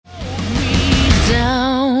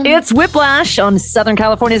It's Whiplash on Southern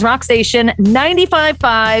California's rock station,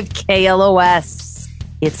 95.5 KLOS.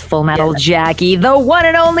 It's Full Metal Jackie, the one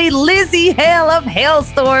and only Lzzy Hale of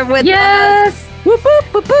Halestorm with us. Whoop,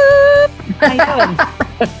 whoop, whoop, whoop. How you doing?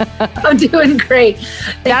 I'm doing great.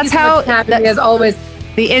 That's how happy as always.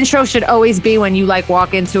 The intro should always be when you like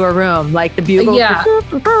walk into a room, like the bugle. Yeah.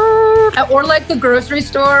 Or like the grocery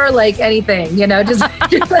store, like anything, just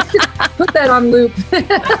put that on loop.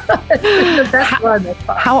 The best one.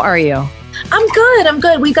 How are you? I'm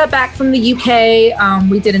good. We got back from the UK.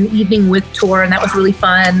 We did an evening with tour, and that was really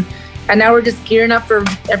fun. And now we're just gearing up for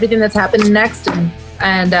everything that's happening next.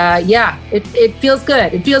 And it feels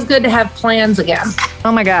good. It feels good to have plans again.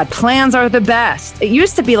 Oh my God, plans are the best. It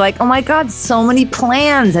used to be like, oh my God, so many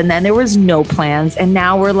plans. And then there was no plans. And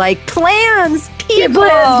now we're like, plans, people.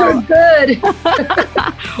 Plans are good.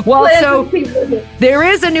 Well, so there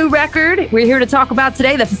is a new record we're here to talk about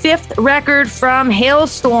today. The 5th record from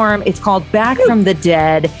Halestorm. It's called Back from the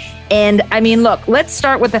Dead. And I mean, look, let's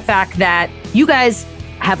start with the fact that you guys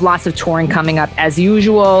have lots of touring coming up as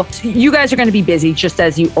usual. You guys are going to be busy just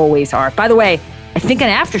as you always are. By the way, I think in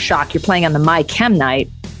Aftershock, you're playing on the My Chem night,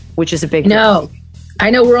 which is a big deal. I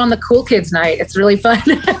know we're on the Cool Kids night. It's really fun.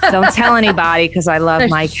 Don't tell anybody because I love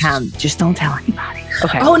My Chem. Just don't tell anybody.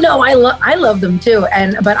 Okay. Oh no, I love them too.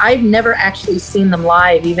 But I've never actually seen them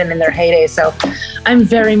live, even in their heyday. So I'm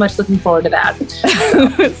very much looking forward to that.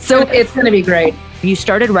 So it's going to be great. You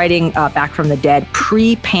started writing Back from the Dead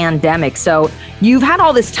pre-pandemic. So you've had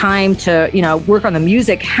all this time to, work on the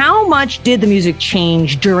music. How much did the music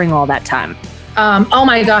change during all that time? Oh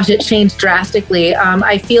my gosh, it changed drastically.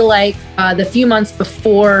 I feel like the few months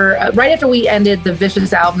before, right after we ended the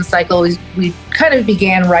Vicious album cycle, we kind of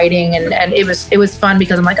began writing, and it was fun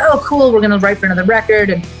because I'm like, oh cool, we're going to write for another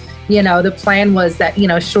record. And, the plan was that,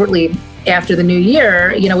 shortly after the new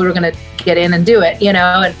year, we were going to get in and do it,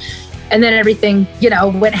 and then everything,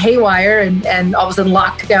 went haywire, and all of a sudden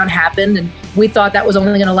lockdown happened, and we thought that was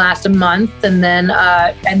only going to last a month, and then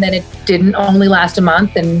it didn't only last a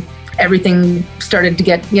month, and everything started to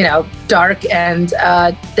get dark, and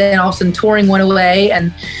then all of a sudden touring went away,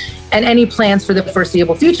 and any plans for the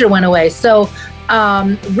foreseeable future went away. So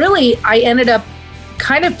really, I ended up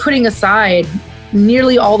kind of putting aside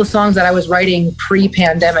nearly all the songs that I was writing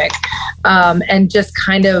pre-pandemic, and just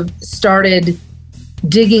kind of started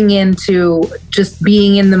digging into just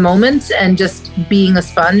being in the moment and just being a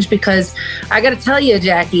sponge. Because I got to tell you,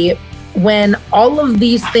 Jackie, when all of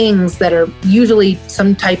these things that are usually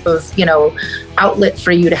some type of, outlet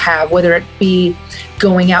for you to have, whether it be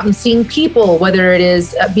going out and seeing people, whether it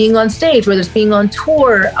is being on stage, whether it's being on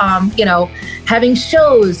tour, having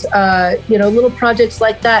shows, little projects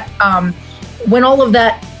like that, when all of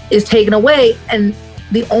that is taken away and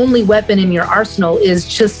the only weapon in your arsenal is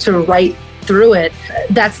just to write through it,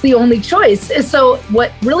 that's the only choice. So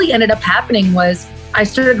what really ended up happening was I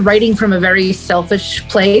started writing from a very selfish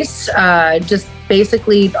place, just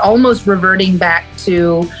basically almost reverting back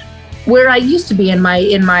to where I used to be in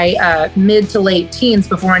my mid to late teens,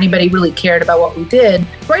 before anybody really cared about what we did.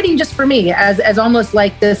 Writing just for me as almost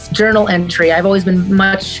like this journal entry. I've always been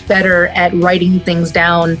much better at writing things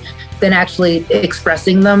down than actually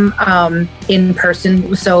expressing them in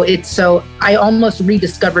person. So I almost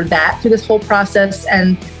rediscovered that through this whole process.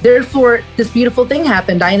 And therefore, this beautiful thing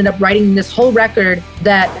happened. I ended up writing this whole record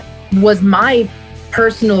that was my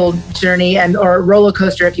personal journey or roller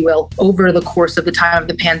coaster, if you will, over the course of the time of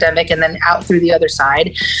the pandemic and then out through the other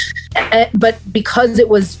side. But because it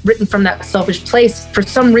was written from that selfish place, for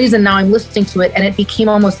some reason now I'm listening to it and it became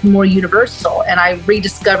almost more universal. And I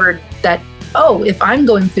rediscovered that, oh, if I'm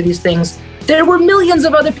going through these things, there were millions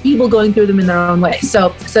of other people going through them in their own way.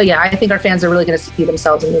 So yeah, I think our fans are really going to see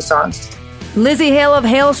themselves in these songs. Lzzy Hale of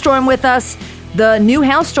Halestorm with us. The new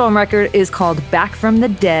Halestorm record is called Back from the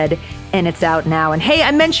Dead, and it's out now. And hey,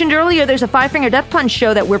 I mentioned earlier there's a Five Finger Death Punch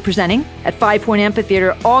show that we're presenting at 5 Point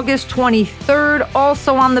Amphitheater August 23rd.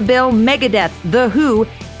 Also on the bill, Megadeth, The Who,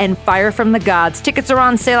 and Fire from the Gods. Tickets are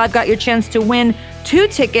on sale. I've got your chance to win 2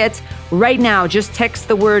 tickets right now. Just text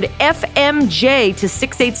the word FMJ to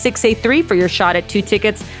 68683 for your shot at 2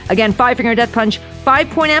 tickets. Again, Five Finger Death Punch, 5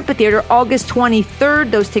 Point Amphitheater, August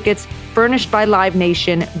 23rd. Those tickets furnished by Live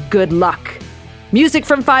Nation. Good luck. Music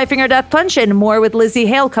from Five Finger Death Punch and more with Lzzy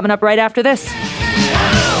Hale coming up right after this.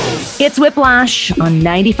 It's Whiplash on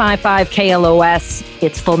 95.5 KLOS.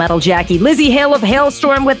 It's Full Metal Jackie. Lzzy Hale of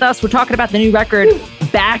Halestorm with us. We're talking about the new record,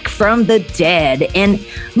 Back from the Dead. And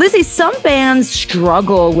Lzzy, some bands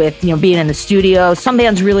struggle with, being in the studio. Some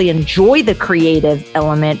bands really enjoy the creative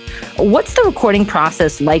element. What's the recording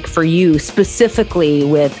process like for you, specifically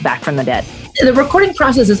with Back from the Dead? The recording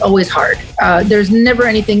process is always hard. There's never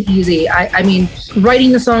anything easy. I mean,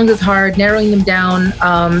 writing the songs is hard. Narrowing them down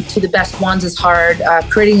to the best ones is hard.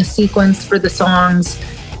 Creating a sequence for the songs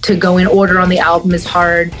to go in order on the album is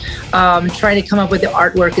hard. Trying to come up with the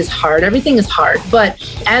artwork is hard. Everything is hard. But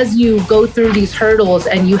as you go through these hurdles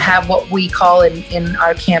and you have what we call in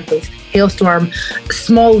our camp of Halestorm,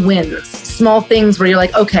 small wins, small things where you're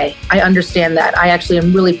like, okay, I understand that. I actually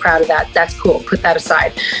am really proud of that. That's cool. Put that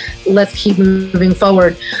aside. Let's keep moving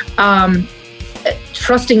forward.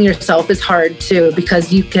 Trusting yourself is hard too, because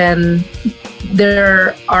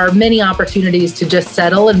there are many opportunities to just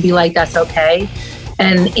settle and be like, that's okay.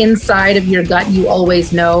 And inside of your gut, you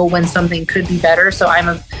always know when something could be better. So I'm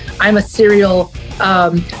a serial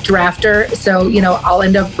drafter. So, I'll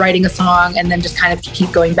end up writing a song and then just kind of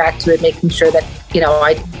keep going back to it, making sure that,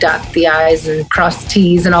 I dot the I's and cross the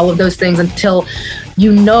T's and all of those things until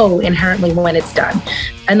inherently when it's done.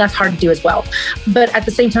 And that's hard to do as well. But at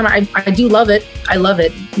the same time, I do love it. I love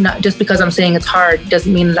it. Not just because I'm saying it's hard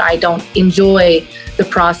doesn't mean that I don't enjoy the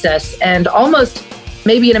process. And almost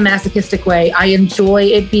maybe in a masochistic way, I enjoy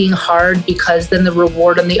it being hard because then the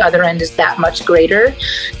reward on the other end is that much greater.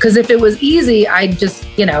 Because if it was easy, I'd just,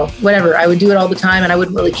 whatever, I would do it all the time and I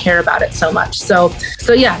wouldn't really care about it so much. So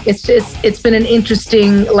yeah, it's been an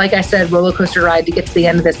interesting, like I said, roller coaster ride to get to the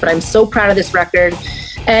end of this, but I'm so proud of this record.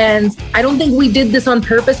 And I don't think we did this on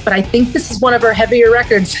purpose, but I think this is one of our heavier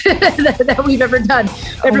records that we've ever done.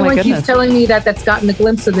 Everyone keeps telling me that's gotten a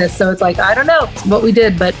glimpse of this. So it's like, I don't know what we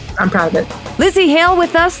did, but I'm proud of it. Lzzy Hale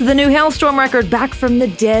with us. The new Halestorm record, Back from the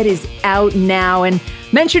Dead, is out now. And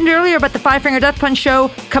mentioned earlier about the Five Finger Death Punch show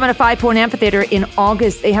coming to 5 Point Amphitheater in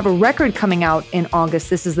August. They have a record coming out in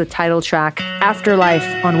August. This is the title track,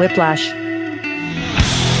 Afterlife, on Whiplash.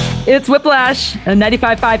 It's Whiplash,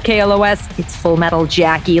 95.5 KLOS. It's Full Metal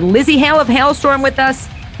Jackie. Lzzy Hale of Halestorm with us.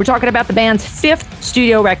 We're talking about the band's 5th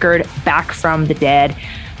studio record, Back from the Dead.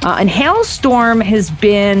 And Halestorm has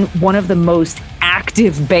been one of the most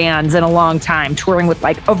active bands in a long time, touring with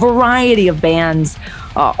like a variety of bands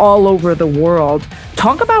all over the world.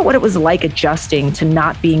 Talk about what it was like adjusting to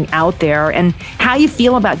not being out there and how you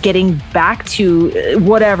feel about getting back to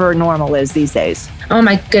whatever normal is these days. Oh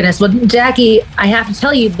my goodness. Well, Jackie, I have to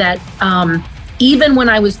tell you that even when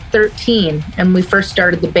I was 13 and we first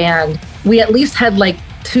started the band, we at least had like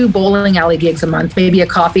 2 bowling alley gigs a month, maybe a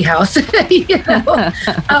coffee house,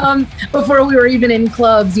 before we were even in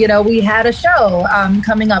clubs. We had a show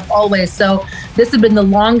coming up always. So this had been the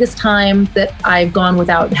longest time that I've gone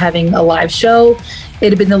without having a live show.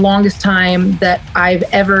 It had been the longest time that I've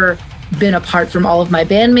ever been apart from all of my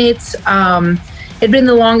bandmates. It'd been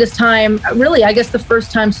the longest time, really, I guess the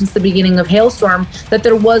first time since the beginning of Halestorm, that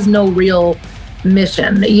there was no real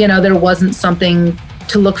mission. There wasn't something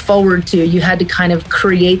to look forward to. You had to kind of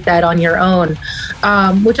create that on your own,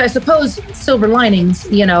 which I suppose, silver linings,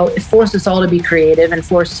 it forced us all to be creative and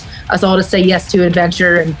forced us all to say yes to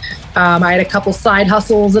adventure. And I had a couple side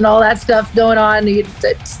hustles and all that stuff going on,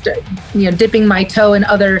 dipping my toe in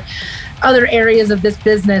other areas of this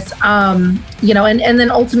business, and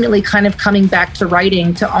then ultimately kind of coming back to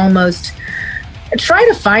writing to almost try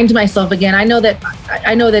to find myself again. I know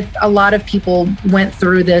that a lot of people went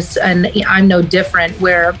through this, and I'm no different,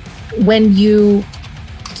 where when you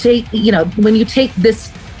take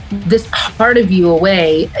this part of you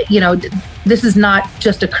away, this is not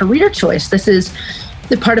just a career choice. This is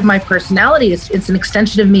the part of my personality. It's an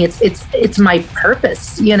extension of me. It's my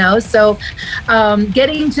purpose, So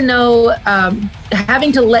getting to know,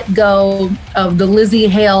 having to let go of the Lzzy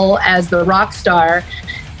Hale as the rock star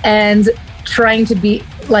and trying to be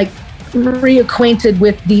like reacquainted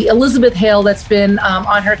with the Elizabeth Hale that's been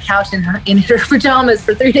on her couch in her pajamas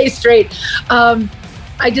for 3 days straight.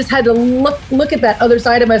 I just had to look at that other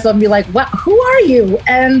side of myself and be like, wow, who are you?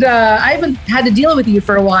 And I haven't had to deal with you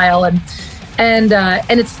for a while. And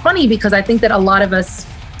it's funny because I think that a lot of us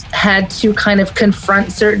had to kind of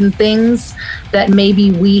confront certain things that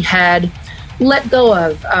maybe we had let go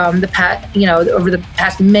of over the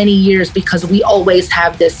past many years, because we always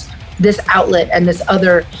have this outlet and this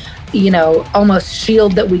other, almost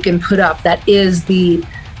shield that we can put up that is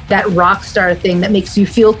that rock star thing that makes you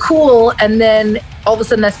feel cool. And then all of a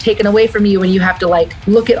sudden that's taken away from you and you have to like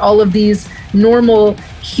look at all of these normal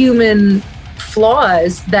human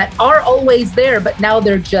flaws that are always there, but now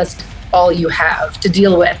they're just all you have to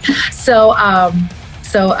deal with. So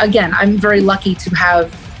again, I'm very lucky to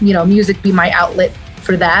have, music be my outlet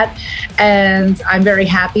for that. And I'm very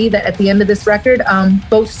happy that at the end of this record,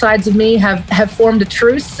 both sides of me have formed a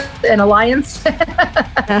truce, an alliance.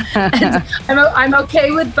 And I'm okay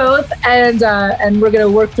with both. And we're going to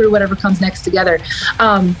work through whatever comes next together.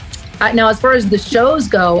 Now, as far as the shows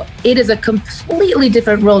go, it is a completely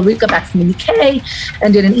different world. We got back from the UK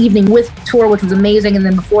and did an Evening With tour, which was amazing. And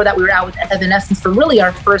then before that, we were out with Evanescence for really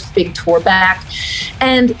our first big tour back.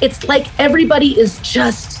 And it's like everybody is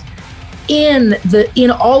just in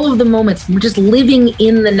all of the moments. We're just living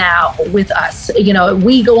in the now with us. You know,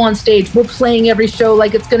 we go on stage, we're playing every show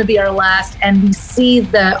like it's going to be our last, and we see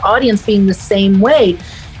the audience being the same way.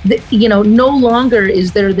 You know, no longer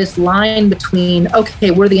is there this line between, okay,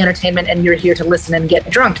 we're the entertainment and you're here to listen and get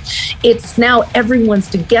drunk. It's now everyone's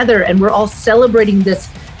together and we're all celebrating this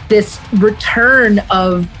return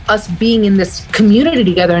of us being in this community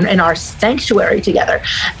together and in our sanctuary together.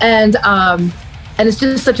 And it's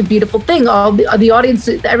just such a beautiful thing. All the audience,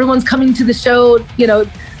 everyone's coming to the show, you know,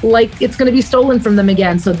 like it's going to be stolen from them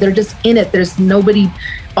again. So they're just in it. There's nobody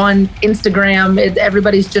on Instagram.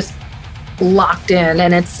 Everybody's just locked in,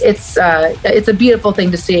 and it's a beautiful thing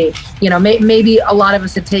to see. You know, maybe a lot of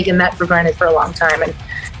us had taken that for granted for a long time,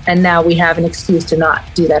 and now we have an excuse to not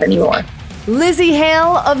do that anymore. Lzzy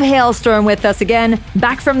Hale of Halestorm with us again.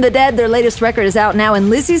 Back from the Dead, their latest record is out now, and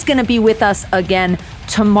Lizzy's going to be with us again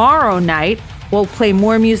tomorrow night. We'll play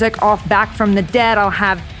more music off Back from the Dead. I'll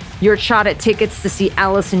have your shot at tickets to see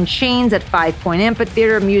Alice in Chains at 5 Point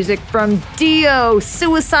Amphitheater, music from Dio,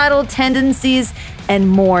 Suicidal Tendencies, and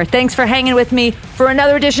more. Thanks for hanging with me for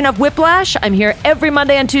another edition of Whiplash. I'm here every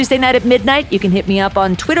Monday and Tuesday night at midnight. You can hit me up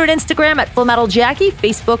on Twitter and Instagram at Full Metal Jackie.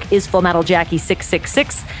 Facebook is Full Metal Jackie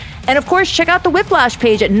 666. And of course, check out the Whiplash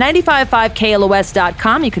page at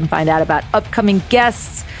 955KLOS.com. You can find out about upcoming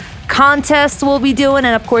guests, contests we'll be doing,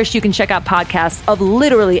 and of course you can check out podcasts of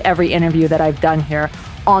literally every interview that I've done here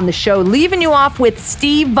on the show. Leaving you off with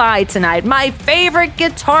Steve Vai tonight, my favorite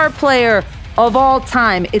guitar player of all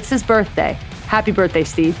time. It's his birthday. Happy birthday,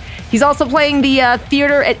 Steve. He's also playing the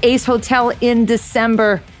theater at Ace Hotel in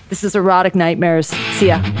December. This is Erotic Nightmares. See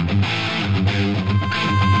ya.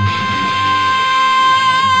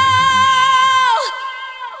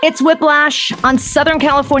 It's Whiplash on Southern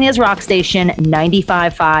California's rock station,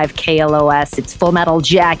 95.5 KLOS. It's Full Metal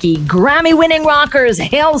Jackie. Grammy-winning rockers,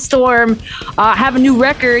 Halestorm, have a new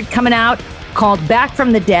record coming out called Back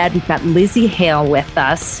from the Dead. We've got Lzzy Hale with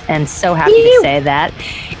us, and so happy to say that.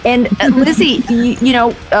 And Lzzy,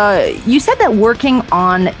 you said that working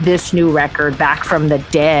on this new record, Back from the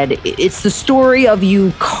Dead, it's the story of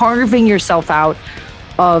you carving yourself out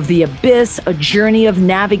of the abyss, a journey of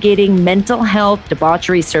navigating mental health,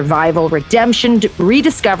 debauchery, survival, redemption,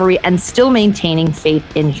 rediscovery, and still maintaining faith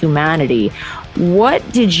in humanity. What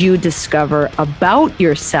did you discover about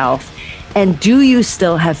yourself, and do you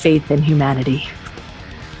still have faith in humanity?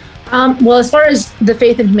 Well, as far as the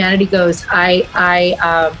faith in humanity goes, and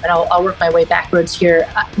I'll work my way backwards here.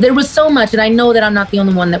 There was so much, and I know that I'm not the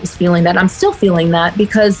only one that was feeling that. I'm still feeling that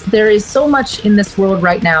because there is so much in this world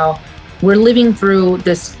right now. We're living through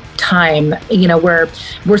this time, where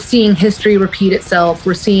we're seeing history repeat itself.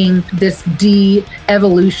 We're seeing this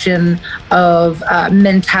de-evolution of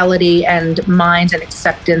mentality and minds and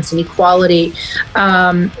acceptance and equality.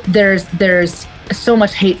 There's so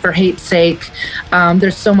much hate for hate's sake.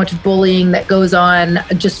 There's so much bullying that goes on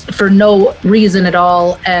just for no reason at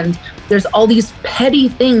all. And there's all these petty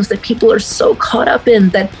things that people are so caught up in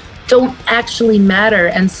that don't actually matter.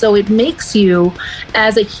 And so it makes you,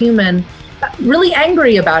 as a human, really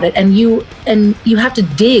angry about it. And you have to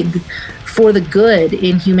dig for the good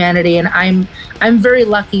in humanity. And I'm very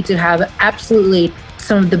lucky to have absolutely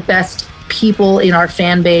some of the best people in our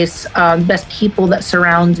fan base, best people that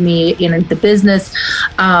surround me in the business.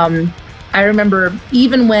 I remember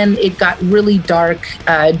even when it got really dark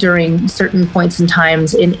during certain points and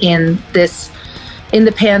times in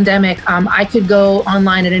the pandemic, I could go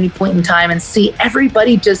online at any point in time and see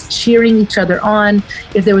everybody just cheering each other on.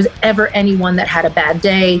 If there was ever anyone that had a bad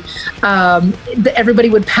day, everybody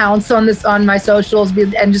would pounce on my socials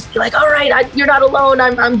and just be like, all right, you're not alone.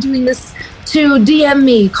 I'm doing this too. DM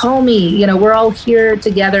me, call me. We're all here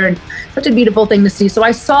together, and such a beautiful thing to see. So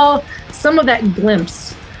I saw some of that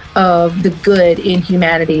glimpse of the good in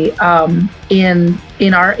humanity, in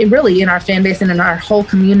our fan base and in our whole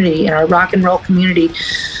community, in our rock and roll community.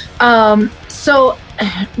 So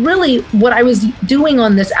really what I was doing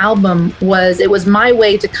on this album it was my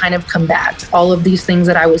way to kind of combat all of these things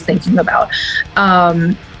that I was thinking about.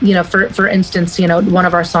 For instance, one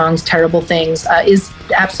of our songs, Terrible Things, is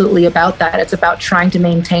absolutely about that. It's about trying to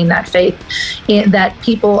maintain that faith that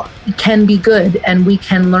people can be good and we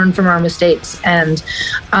can learn from our mistakes and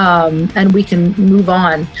we can move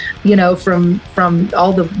on, from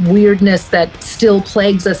all the weirdness that still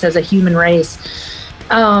plagues us as a human race.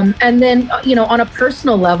 And then, on a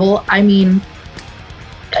personal level, I mean,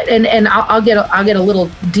 and I'll get a little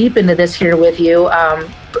deep into this here with you.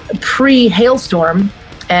 Pre Halestorm,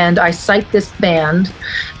 and I cite this band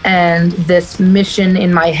and this mission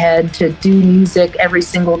in my head to do music every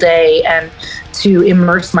single day and to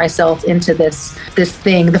immerse myself into this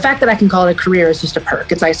thing. The fact that I can call it a career is just a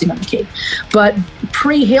perk. It's icing on the cake. But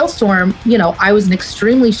pre-Halestorm, I was an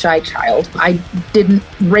extremely shy child. I didn't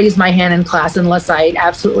raise my hand in class unless I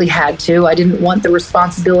absolutely had to. I didn't want the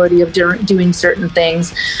responsibility of doing certain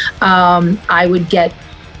things. I would get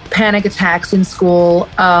panic attacks in school.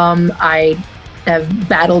 I have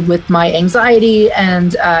battled with my anxiety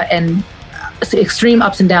and extreme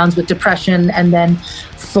ups and downs with depression, and then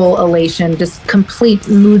full elation, just complete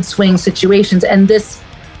mood swing situations. And this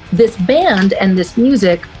band and this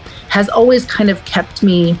music has always kind of kept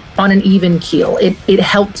me on an even keel. It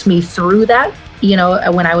helped me through that,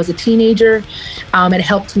 when I was a teenager. It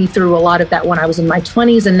helped me through a lot of that when I was in my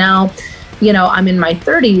 20s, and now, I'm in my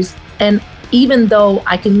 30s. And even though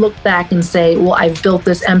I can look back and say, well, I've built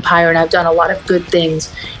this empire and I've done a lot of good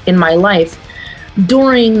things in my life,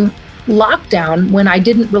 during lockdown, when I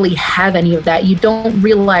didn't really have any of that, you don't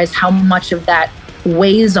realize how much of that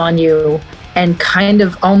weighs on you and kind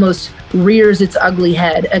of almost rears its ugly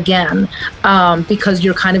head again, because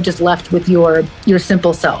you're kind of just left with your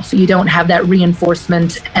simple self. You don't have that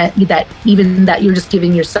reinforcement that you're just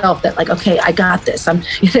giving yourself, that like, okay, I got this. I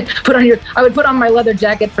would put on my leather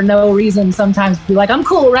jacket for no reason sometimes, be like, I'm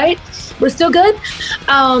cool, right? We're still good.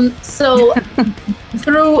 So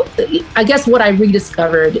through, I guess what I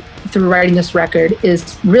rediscovered through writing this record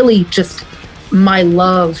is really just my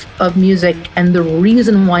love of music, and the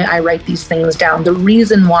reason why I write these things down, the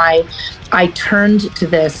reason why I turned to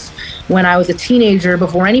this when I was a teenager,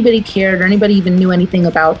 before anybody cared or anybody even knew anything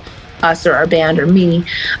about us or our band or me.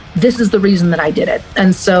 This is the reason that I did it.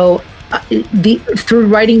 And so through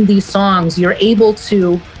writing these songs, you're able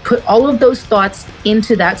to put all of those thoughts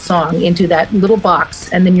into that song, into that little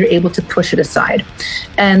box, and then you're able to push it aside.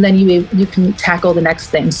 And then you can tackle the next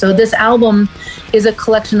thing. So this album is a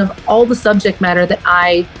collection of all the subject matter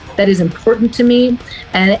that is important to me,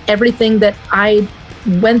 and everything that I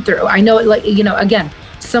went through. I know, again,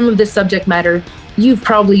 some of this subject matter you've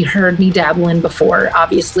probably heard me dabble in before,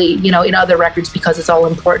 obviously, in other records, because it's all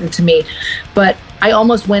important to me. But I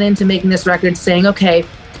almost went into making this record saying, okay,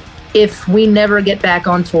 if we never get back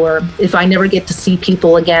on tour, if I never get to see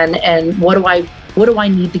people again, and what do I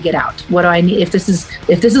need to get out? What do I need? If this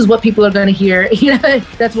is what people are going to hear,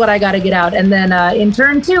 that's what I got to get out. And then in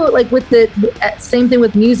turn too, like with the same thing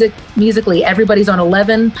with musically, everybody's on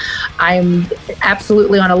 11. I'm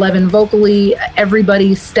absolutely on 11 vocally.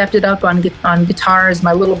 Everybody stepped it up on guitars.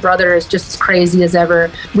 My little brother is just as crazy as ever.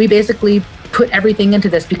 We basically put everything into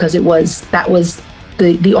this because that was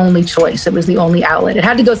the only choice. It was the only outlet. It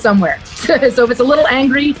had to go somewhere. So if it's a little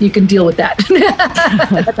angry, you can deal with that.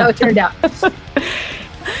 That's how it turned out.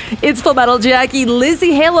 It's Full Metal Jackie.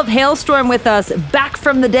 Lzzy Hale of Halestorm with us. Back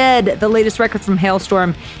from the Dead. The latest record from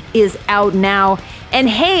Halestorm is out now. And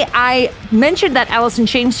hey, I mentioned that Alice in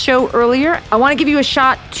Chains show earlier. I want to give you a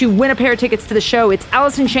shot to win a pair of tickets to the show. It's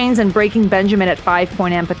Alice in Chains and Breaking Benjamin at 5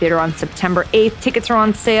 Point Amphitheater on September 8th. Tickets are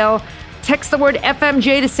on sale. Text the word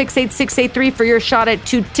FMJ to 68683 for your shot at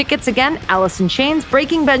 2 tickets. Again, Alice in Chains,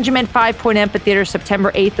 Breaking Benjamin, 5 Point Amphitheater,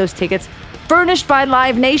 September 8th. Those tickets furnished by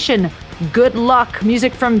Live Nation. Good luck.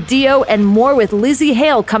 Music from Dio and more with Lzzy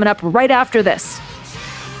Hale coming up right after this.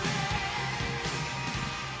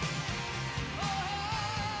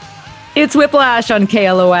 It's Whiplash on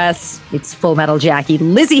KLOS. It's Full Metal Jackie.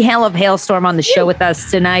 Lzzy Hale of Halestorm on the show with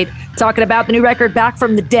us tonight, talking about the new record, Back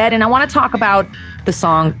from the Dead. And I want to talk about the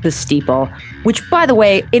song, The Steeple, which, by the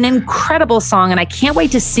way, an incredible song. And I can't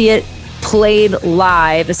wait to see it played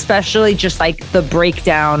live, especially just like the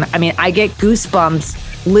breakdown. I mean, I get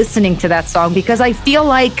goosebumps listening to that song because I feel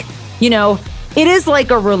like, it is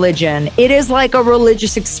like a religion. It is like a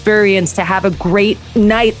religious experience to have a great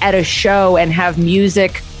night at a show and have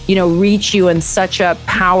music reach you in such a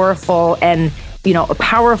powerful and, a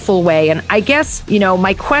powerful way. And I guess,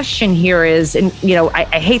 my question here is, and,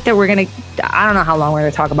 I hate that I don't know how long we're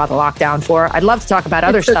going to talk about the lockdown for. I'd love to talk about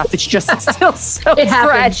other stuff. It's just still so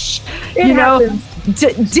fresh. It happens.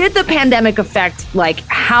 Did the pandemic affect like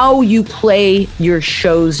how you play your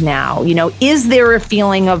shows now? Is there a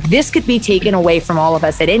feeling of this could be taken away from all of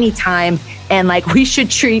us at any time, and like we should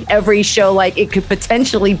treat every show like it could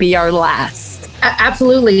potentially be our last?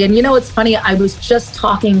 Absolutely. And it's funny, I was just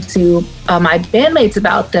talking to my bandmates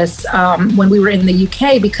about this when we were in the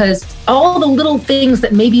UK, because all the little things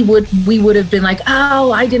that maybe we would have been like,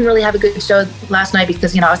 oh, I didn't really have a good show last night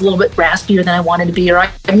because, I was a little bit raspier than I wanted to be, or I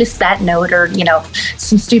missed that note, or,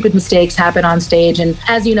 some stupid mistakes happen on stage. And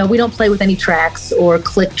as you know, we don't play with any tracks or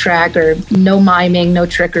click track or no miming, no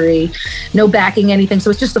trickery, no backing anything. So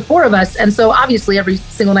it's just the four of us. And so obviously every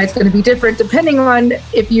single night's going to be different depending on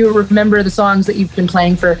if you remember the songs that you've been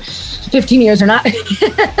playing for 15 years or not. And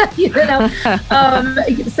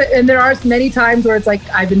there are many times where it's like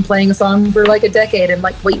I've been playing a song for like a decade and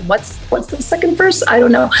like, wait, what's the second verse? I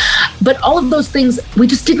don't know. But all of those things, we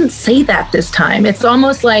just didn't say that this time. It's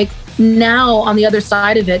almost like now on the other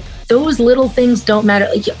side of it, those little things don't matter.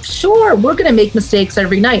 Like, sure, we're going to make mistakes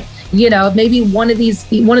every night. Maybe one of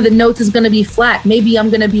the notes is going to be flat. Maybe I'm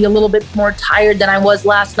going to be a little bit more tired than I was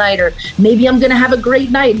last night, or maybe I'm going to have a great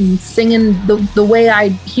night and singing the way I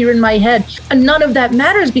hear in my head. And none of that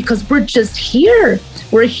matters because we're just here.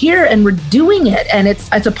 We're here and we're doing it. And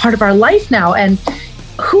it's a part of our life now. And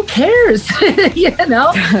who cares? So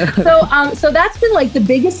that's been like the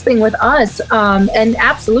biggest thing with us. And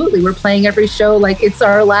absolutely, we're playing every show like it's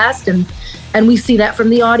our last, and we see that from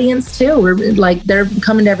the audience too. We're like, they're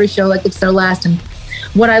coming to every show like it's their last. And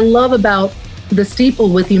what I love about the Steeple,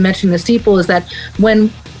 with you mentioning the Steeple, is that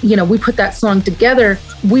when, we put that song together,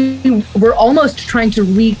 we were almost trying to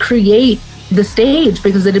recreate the stage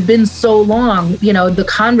because it had been so long, the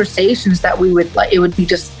conversations that we would like, it would be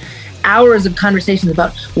just hours of conversations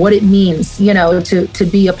about what it means, to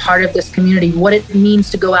be a part of this community, what it means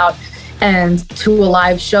to go out and to a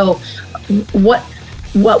live show. What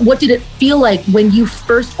did it feel like when you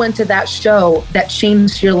first went to that show that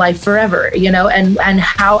changed your life forever, and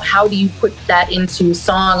how do you put that into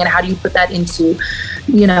song, and how do you put that into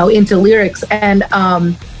lyrics?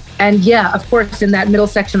 And yeah, of course, in that middle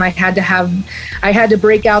section, I had to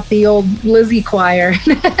break out the old Lzzy choir.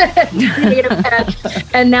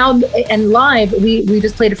 and live, we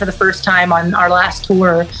just played it for the first time on our last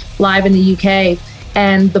tour live in the UK.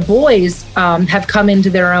 And the boys have come into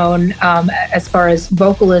their own as far as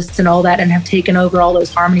vocalists and all that, and have taken over all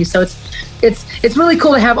those harmonies. So it's really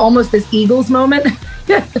cool to have almost this Eagles moment.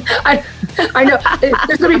 I know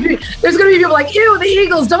there's gonna be people like, ew, the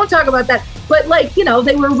Eagles, don't talk about that. But like,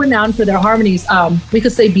 they were renowned for their harmonies. We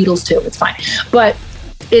could say Beatles too, it's fine. But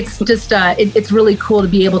it's just it's really cool to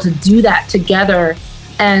be able to do that together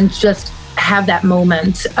and just have that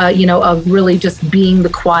moment, of really just being the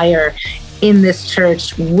choir in this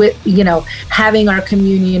church, with having our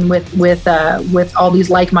communion with all these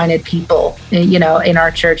like-minded people, in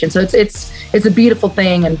our church. And so it's a beautiful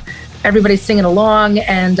thing, and everybody's singing along.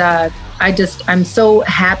 And I'm so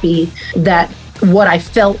happy that what I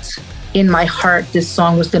felt in my heart this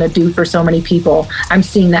song was going to do for so many people, I'm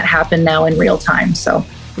seeing that happen now in real time. So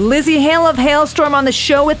Lzzy Hale of Halestorm on the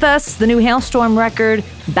show with us. The new Halestorm record,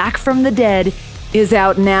 Back from the Dead, is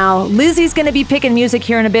out now. Lizzy's going to be picking music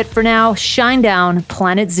here in a bit. For now, Shine Down,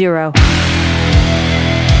 Planet Zero.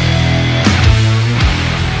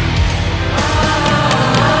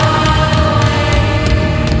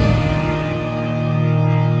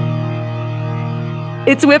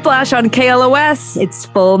 It's Whiplash on KLOS. It's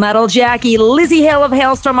Full Metal Jackie. Lzzy Hale of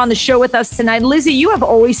Halestorm on the show with us tonight. Lzzy, you have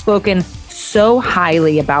always spoken so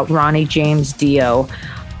highly about Ronnie James Dio.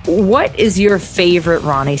 What is your favorite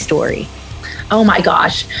Ronnie story? Oh my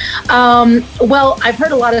gosh. Well, I've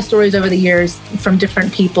heard a lot of stories over the years from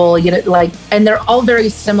different people, and they're all very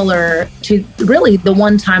similar to really the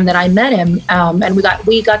one time that I met him. And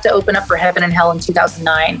we got to open up for Heaven and Hell in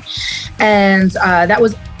 2009. And that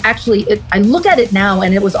was actually, I look at it now,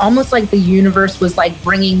 and it was almost like the universe was like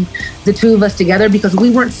bringing the two of us together, because we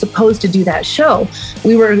weren't supposed to do that show.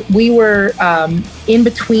 We were in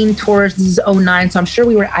between tours. This is 2009, so I'm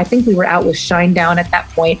sure I think we were out with Shine Down at that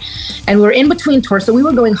point, and we were in between tours. So we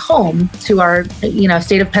were going home to our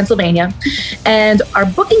state of Pennsylvania, and our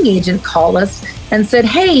booking agent called us and said,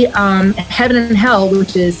 hey, Heaven and Hell,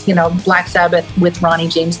 which is, Black Sabbath with Ronnie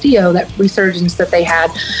James Dio, that resurgence that they had,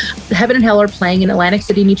 Heaven and Hell are playing in Atlantic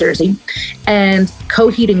City, New Jersey. And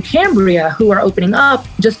Coheed and Cambria, who are opening up,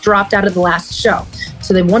 just dropped out of the last show.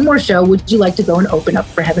 So they have one more show. Would you like to go and open up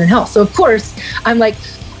for Heaven and Hell? So of course, I'm like,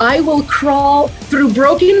 I will crawl through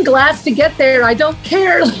broken glass to get there. I don't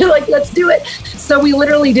care. Like, let's do it. So we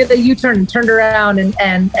literally did a U-turn and turned around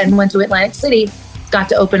and went to Atlantic City. Got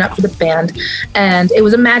to open up for the band, and it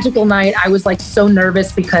was a magical night. I was like so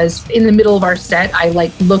nervous because in the middle of our set, I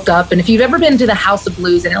like looked up, and if you've ever been to the House of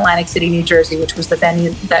Blues in Atlantic City, New Jersey, which was the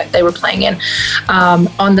venue that they were playing in,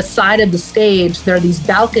 on the side of the stage, there are these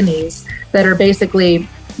balconies that are basically,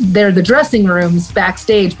 they're the dressing rooms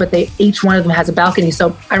backstage, but each one of them has a balcony.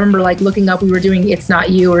 So I remember like looking up, we were doing It's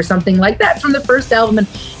Not You or something like that from the first album, and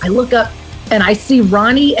I look up and I see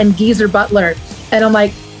Ronnie and Geezer Butler, and I'm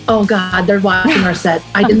like, oh God, they're watching our set.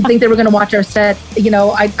 I didn't think they were going to watch our set.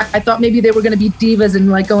 I thought maybe they were going to be divas and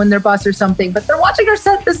like go in their bus or something, but they're watching our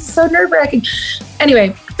set. This is so nerve-wracking. Anyway,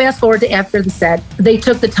 fast forward to after the set, they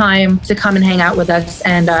took the time to come and hang out with us,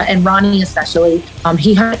 and Ronnie especially.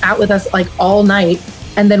 He hung out with us like all night,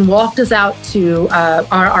 and then walked us out to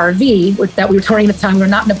our RV that we were touring at the time. We were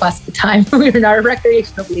not in a bus at the time. We were in our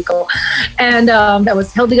recreational vehicle. And that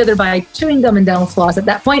was held together by chewing gum and dental floss at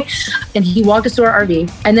that point. And he walked us to our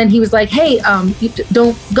RV. And then he was like, hey, you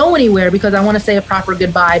don't go anywhere because I want to say a proper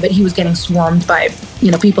goodbye. But he was getting swarmed by,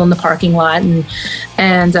 people in the parking lot.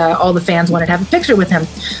 And all the fans wanted to have a picture with him.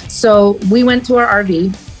 So we went to our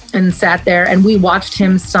RV and sat there, and we watched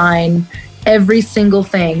him sign every single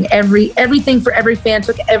thing, everything for every fan,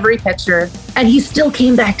 took every picture, and he still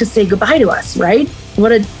came back to say goodbye to us, right?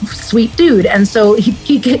 What a sweet dude. And so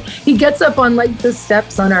he gets up on like the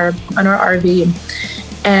steps on our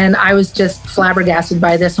RV, and I was just flabbergasted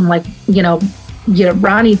by this. I'm like,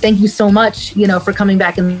 Ronnie, thank you so much, for coming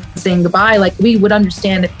back and saying goodbye. Like, we would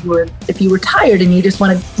understand if you were tired and you just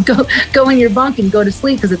want to go in your bunk and go to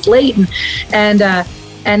sleep because it's late,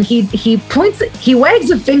 and he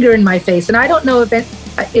wags a finger in my face. And I don't know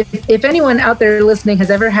if anyone out there listening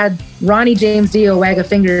has ever had Ronnie James Dio wag a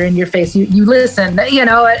finger in your face. You listen, and he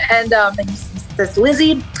says,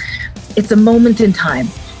 Lzzy, it's a moment in time.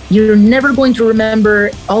 You're never going to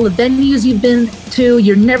remember all the venues you've been to.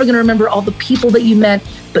 You're never going to remember all the people that you met,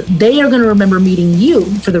 but they are going to remember meeting you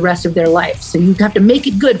for the rest of their life. So you have to make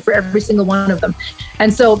it good for every single one of them.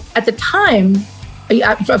 And so at the time,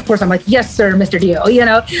 of course, I'm like, yes, sir, Mr. Dio,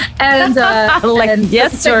 and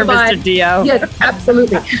yes, sir, Mr. Dio. Yes,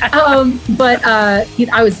 absolutely.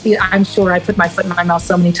 I'm sure I put my foot in my mouth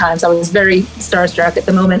so many times. I was very starstruck at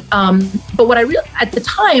the moment. But what at the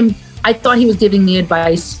time, I thought he was giving me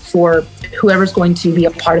advice for whoever's going to be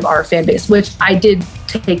a part of our fan base, which I did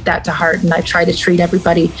take that to heart, and I try to treat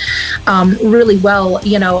everybody really well,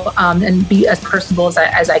 and be as personable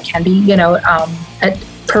as I can be,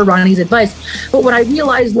 per Ronnie's advice. But what I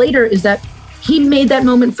realized later is that he made that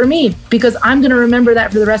moment for me, because I'm going to remember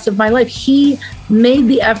that for the rest of my life. He made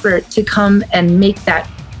the effort to come and make that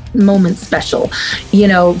moment special,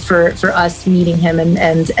 for us meeting him.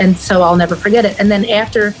 And so I'll never forget it. And then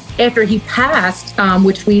after he passed,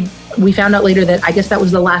 which we found out later that I guess that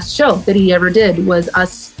was the last show that he ever did was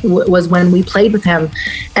when we played with him.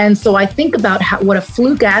 And so I think about what a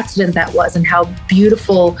fluke accident that was, and how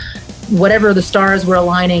beautiful whatever the stars were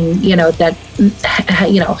aligning, that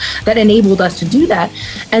enabled us to do that.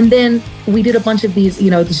 And then we did a bunch of these,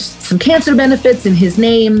 some cancer benefits in his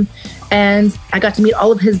name. And I got to meet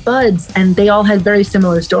all of his buds, and they all had very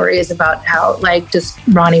similar stories about how, just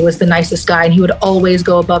Ronnie was the nicest guy, and he would always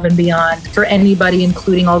go above and beyond for anybody,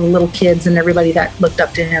 including all the little kids and everybody that looked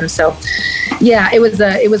up to him. So, yeah, it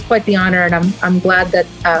was quite the honor, and I'm glad that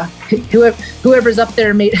whoever's up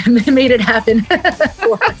there made it happen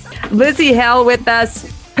for us. Lzzy Hale with us.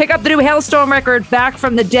 Pick up the new Halestorm record, Back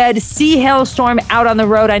from the Dead. See Halestorm out on the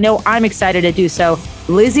road. I know I'm excited to do so.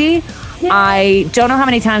 Lzzy, I don't know how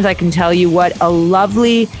many times I can tell you what a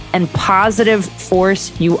lovely and positive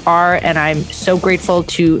force you are, and I'm so grateful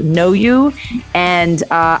to know you. And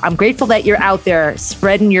I'm grateful that you're out there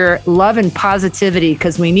spreading your love and positivity,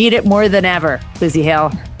 because we need it more than ever. Lzzy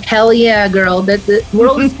Hale. Hell yeah, girl. The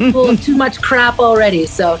world is full of too much crap already,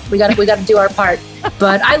 so we got to do our part.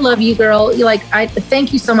 But I love you, girl. I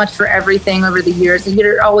thank you so much for everything over the years.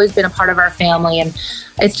 You've always been a part of our family, and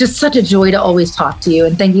it's just such a joy to always talk to you.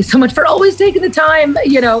 And thank you so much for always taking the time,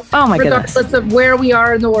 oh my regardless goodness, of where we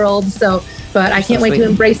are in the world. So, but I can't wait to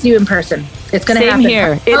embrace you in person. It's going to happen.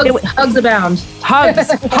 Here. Hugs abound.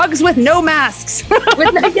 Hugs with no masks.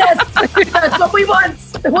 Yes, that's what we want.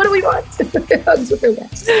 What do we want? Hugs with no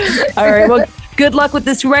masks. All right. Well, good luck with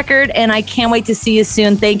this record, and I can't wait to see you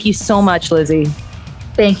soon. Thank you so much, Lzzy.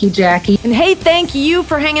 Thank you, Jackie. And hey, thank you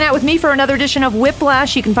for hanging out with me for another edition of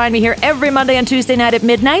Whiplash. You can find me here every Monday and Tuesday night at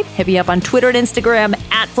midnight. Hit me up on Twitter and Instagram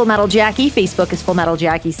at Full Metal Jackie. Facebook is Full Metal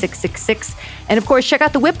Jackie 666. And of course, check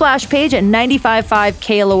out the Whiplash page at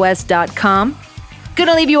 955KLOS.com.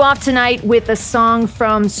 Gonna leave you off tonight with a song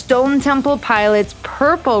from Stone Temple Pilots'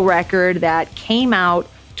 Purple record that came out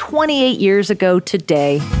 28 years ago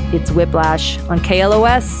today. It's Whiplash on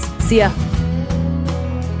KLOS. See ya.